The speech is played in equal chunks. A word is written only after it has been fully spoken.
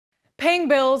Paying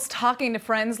bills, talking to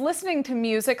friends, listening to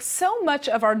music, so much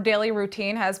of our daily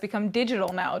routine has become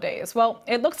digital nowadays. Well,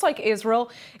 it looks like Israel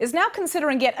is now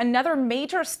considering yet another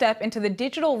major step into the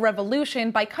digital revolution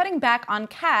by cutting back on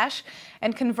cash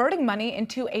and converting money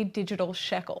into a digital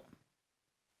shekel.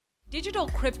 Digital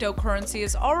cryptocurrency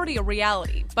is already a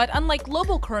reality, but unlike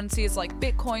global currencies like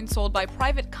Bitcoin sold by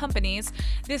private companies,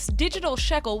 this digital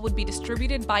shekel would be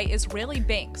distributed by Israeli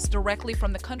banks directly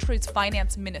from the country's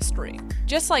finance ministry,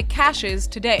 just like cash is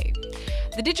today.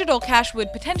 The digital cash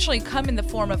would potentially come in the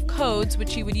form of codes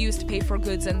which you would use to pay for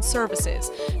goods and services,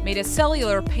 made as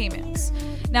cellular payments.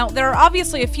 Now, there are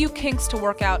obviously a few kinks to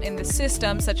work out in the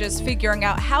system, such as figuring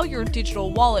out how your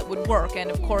digital wallet would work and,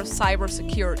 of course,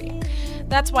 cybersecurity.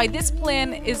 That's why this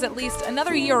plan is at least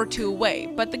another year or two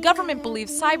away, but the government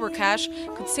believes cybercash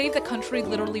could save the country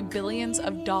literally billions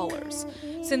of dollars,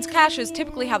 since cash is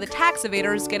typically how the tax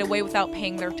evaders get away without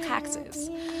paying their taxes.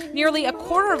 Nearly a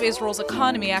quarter of Israel's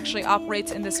economy actually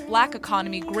operates in this black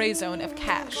economy gray zone of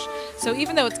cash. So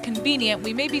even though it's convenient,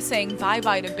 we may be saying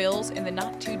bye-bye to bills in the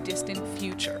not-too-distant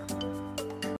future.